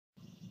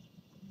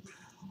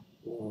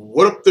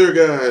What up there,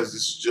 guys?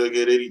 This is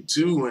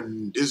Jughead82,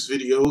 and this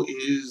video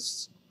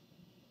is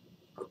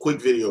a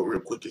quick video, real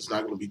quick. It's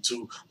not going to be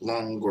too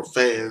long or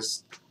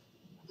fast.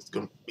 It's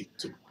going to be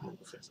too long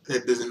or fast.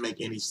 That doesn't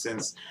make any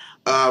sense.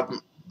 I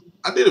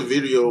did a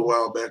video a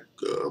while back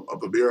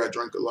of a beer I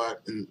drank a lot,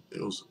 and it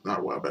was not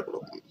a while back, but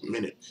a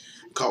minute,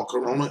 called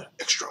Corona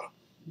Extra.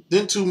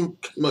 Didn't too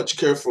much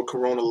care for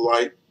Corona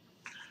Light.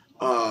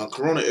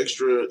 Corona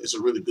Extra is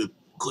a really good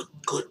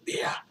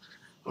beer.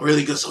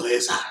 Really good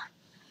cerveza.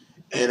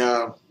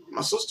 And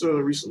my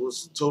sister recently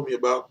told me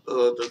about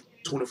the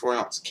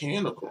 24-ounce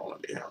can of Corona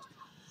they have.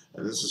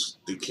 And this is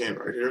the can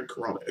right here,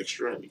 Corona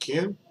Extra in the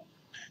can.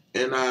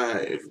 And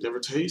I've never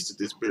tasted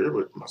this beer,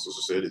 but my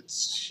sister said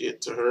it's shit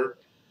to her.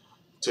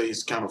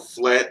 Tastes kind of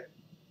flat.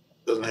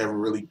 Doesn't have a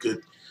really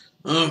good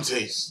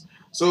taste.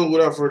 So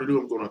without further ado,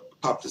 I'm going to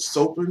pop this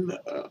open.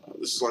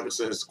 This is, like I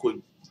said, it's a quick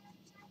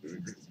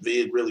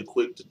vid, really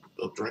quick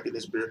of drinking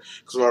this beer.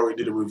 Because I already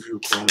did a review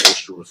of Corona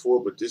Extra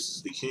before, but this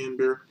is the can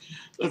beer.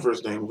 The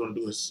first thing we're going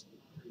to do is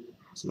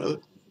smell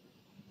it.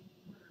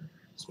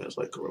 Smells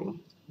like Corona.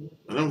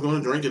 And I'm going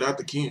to drink it out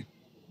the can.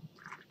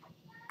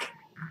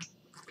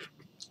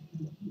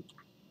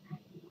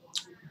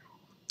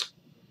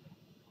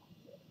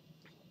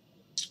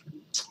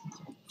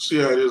 See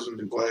how it is in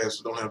the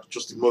glass. I don't have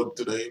just a mug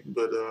today,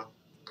 but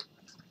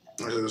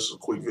this is a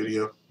quick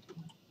video.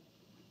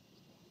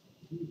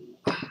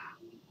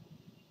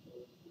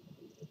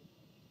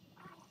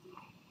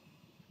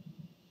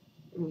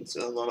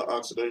 See a lot of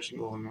oxidation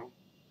going on.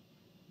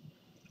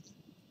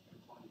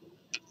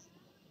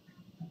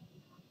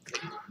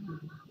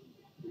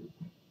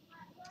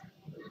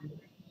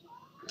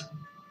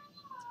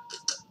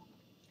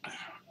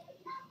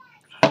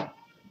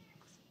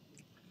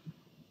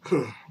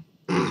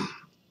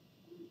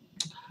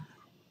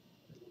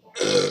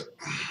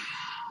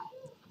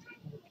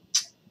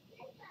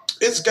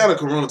 It's got a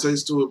Corona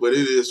taste to it, but it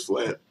is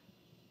flat.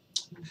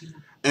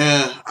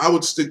 And I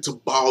would stick to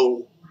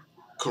bottle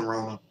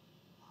Corona.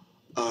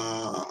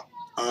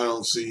 I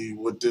don't see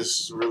what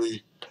this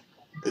really.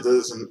 It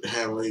doesn't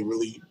have a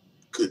really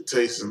good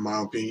taste, in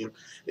my opinion.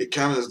 It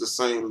kind of is the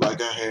same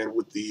like I had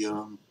with the.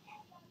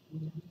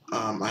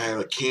 I had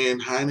a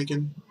canned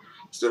Heineken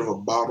instead of a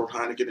bottled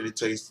Heineken, and it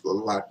tastes a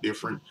lot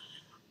different.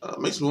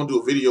 Makes me want to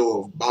do a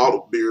video of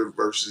bottled beer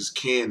versus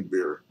canned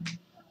beer.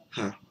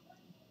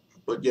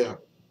 But yeah.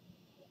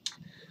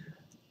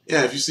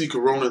 Yeah, if you see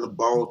Corona in the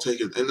bottle,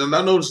 take it. And then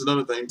I noticed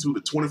another thing too,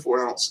 the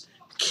 24-ounce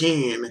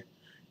can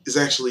is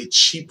actually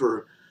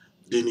cheaper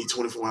than the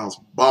 24-ounce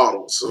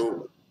bottle.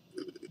 So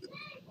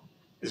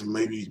it's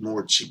maybe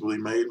more cheaply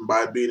made. And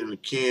by being in a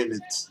can,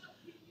 it's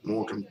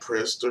more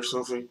compressed or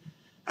something.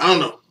 I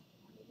don't know.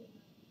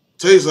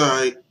 Tastes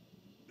alright.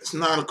 It's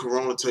not a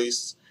Corona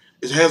taste.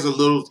 It has a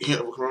little hint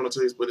of a Corona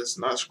taste, but it's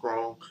not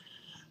strong.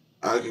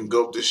 I can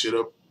gulp this shit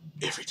up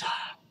every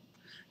time.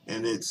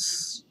 And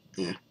it's,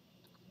 yeah.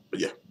 But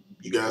yeah,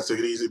 you guys take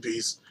it easy.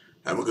 Peace.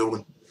 Have a good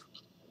one.